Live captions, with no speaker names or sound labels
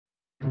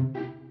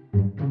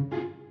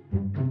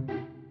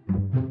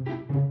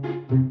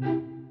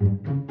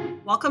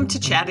Welcome to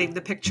Chatting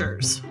the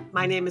Pictures.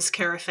 My name is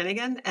Kara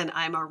Finnegan, and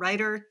I'm a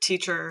writer,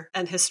 teacher,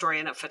 and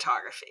historian of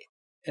photography.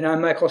 And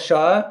I'm Michael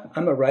Shaw.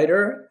 I'm a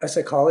writer, a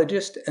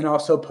psychologist, and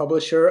also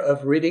publisher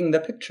of Reading the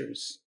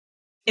Pictures.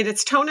 In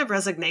its tone of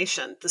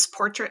resignation, this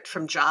portrait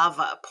from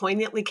Java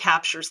poignantly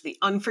captures the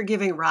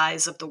unforgiving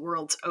rise of the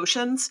world's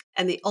oceans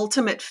and the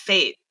ultimate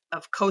fate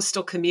of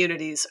coastal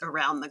communities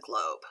around the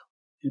globe.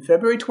 In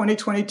February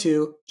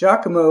 2022,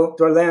 Giacomo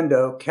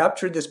d'Orlando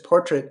captured this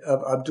portrait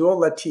of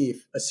Abdul Latief,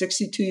 a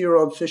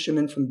 62-year-old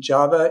fisherman from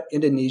Java,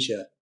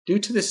 Indonesia. Due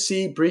to the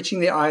sea breaching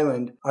the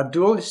island,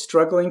 Abdul is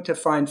struggling to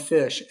find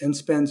fish and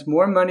spends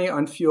more money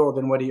on fuel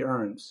than what he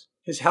earns.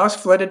 His house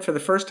flooded for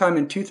the first time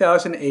in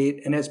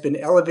 2008 and has been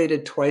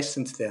elevated twice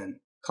since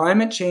then.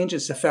 Climate change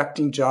is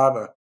affecting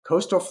Java.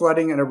 Coastal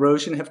flooding and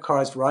erosion have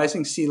caused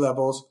rising sea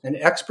levels, and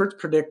experts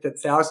predict that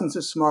thousands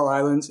of small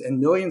islands and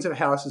millions of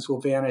houses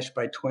will vanish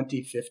by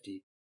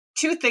 2050.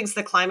 Two things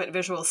the climate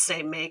visuals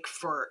say make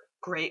for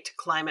great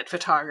climate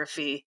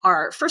photography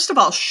are, first of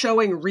all,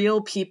 showing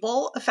real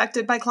people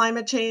affected by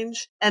climate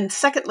change, and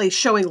secondly,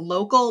 showing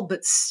local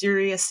but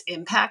serious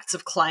impacts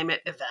of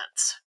climate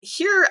events.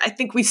 Here, I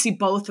think we see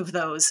both of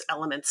those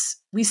elements.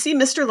 We see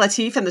Mr.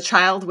 Latief and the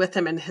child with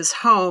him in his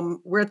home,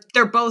 where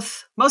they're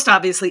both most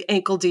obviously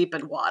ankle deep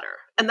in water.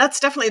 And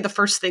that's definitely the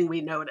first thing we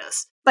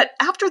notice. But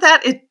after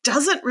that, it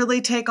doesn't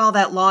really take all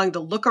that long to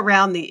look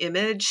around the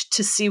image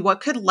to see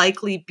what could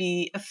likely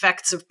be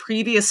effects of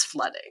previous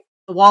flooding.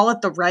 The wall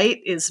at the right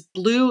is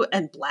blue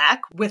and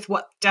black with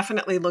what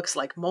definitely looks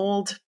like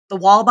mold. The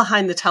wall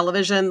behind the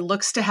television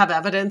looks to have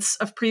evidence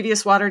of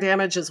previous water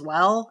damage as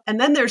well. And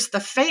then there's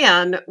the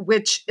fan,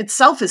 which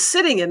itself is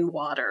sitting in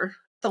water.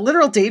 The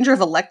literal danger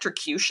of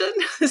electrocution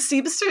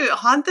seems to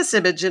haunt this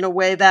image in a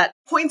way that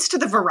points to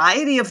the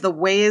variety of the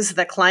ways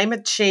that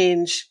climate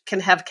change can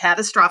have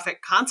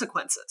catastrophic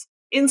consequences.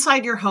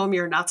 Inside your home,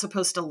 you're not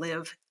supposed to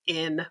live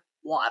in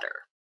water.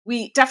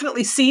 We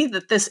definitely see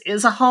that this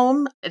is a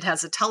home. It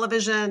has a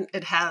television.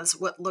 It has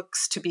what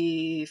looks to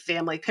be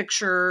family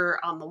picture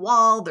on the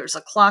wall. There's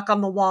a clock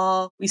on the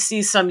wall. We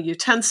see some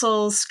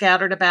utensils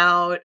scattered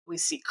about. We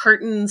see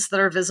curtains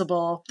that are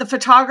visible. The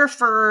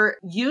photographer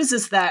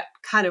uses that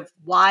kind of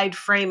wide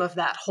frame of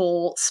that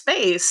whole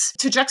space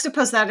to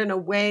juxtapose that in a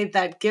way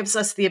that gives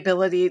us the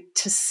ability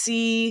to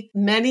see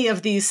many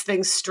of these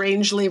things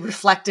strangely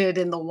reflected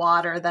in the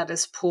water that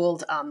is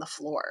pooled on the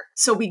floor.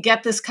 So we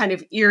get this kind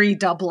of eerie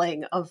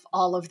doubling of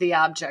all of the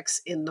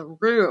objects in the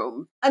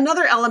room.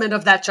 Another element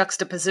of that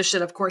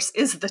juxtaposition, of course,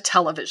 is the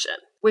television,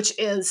 which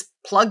is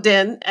plugged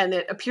in, and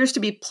it appears to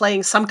be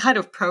playing some kind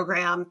of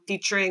program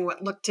featuring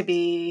what look to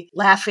be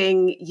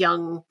laughing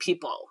young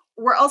people.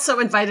 We're also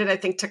invited, I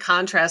think, to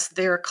contrast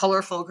their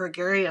colorful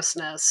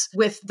gregariousness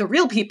with the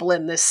real people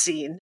in this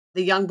scene,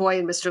 the young boy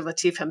and Mr.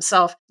 Latief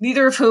himself,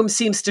 neither of whom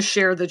seems to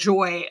share the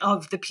joy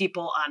of the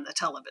people on the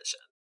television.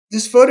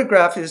 This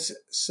photograph is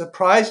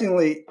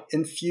surprisingly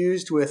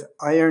infused with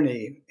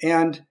irony.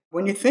 And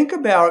when you think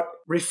about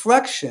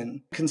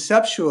reflection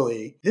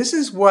conceptually, this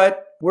is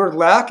what we're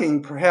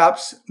lacking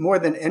perhaps more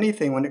than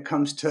anything when it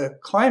comes to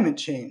climate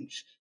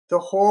change. The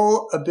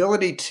whole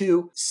ability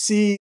to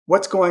see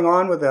what's going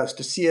on with us,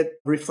 to see it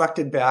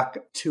reflected back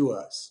to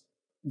us.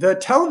 The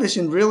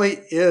television really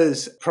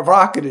is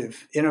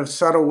provocative in a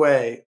subtle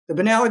way. The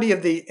banality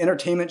of the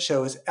entertainment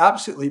show is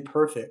absolutely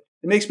perfect.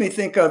 It makes me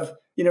think of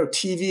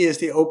TV is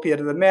the opiate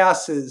of the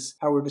masses,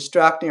 how we're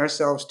distracting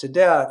ourselves to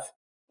death.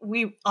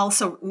 We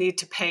also need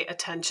to pay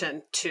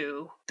attention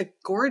to the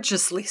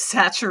gorgeously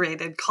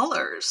saturated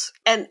colors.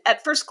 And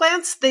at first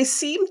glance, they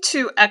seem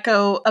to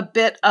echo a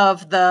bit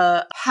of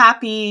the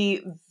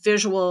happy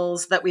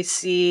visuals that we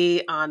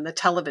see on the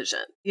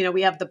television.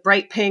 We have the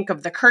bright pink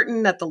of the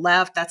curtain at the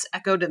left, that's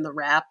echoed in the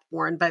wrap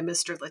worn by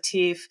Mr.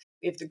 Latief.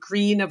 We have the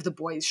green of the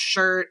boy's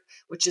shirt,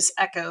 which is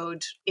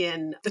echoed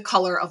in the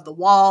color of the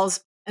walls.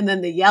 And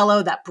then the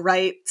yellow, that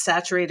bright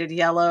saturated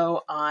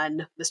yellow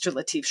on Mr.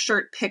 Latief's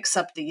shirt picks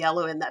up the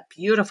yellow in that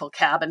beautiful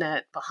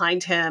cabinet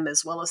behind him,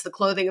 as well as the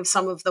clothing of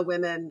some of the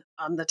women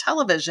on the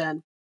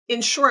television.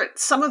 In short,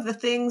 some of the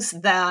things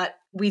that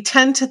we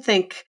tend to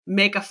think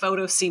make a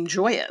photo seem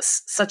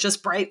joyous, such as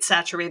bright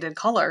saturated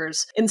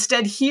colors,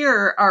 instead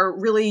here are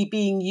really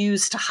being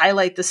used to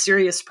highlight the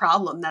serious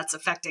problem that's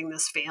affecting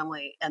this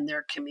family and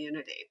their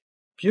community.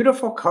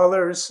 Beautiful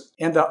colors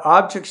and the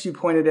objects you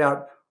pointed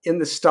out in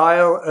the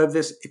style of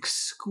this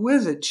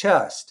exquisite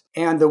chest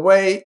and the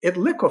way it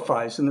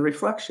liquefies in the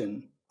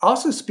reflection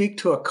also speak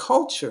to a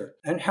culture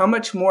and how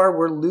much more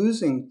we're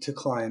losing to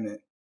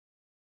climate.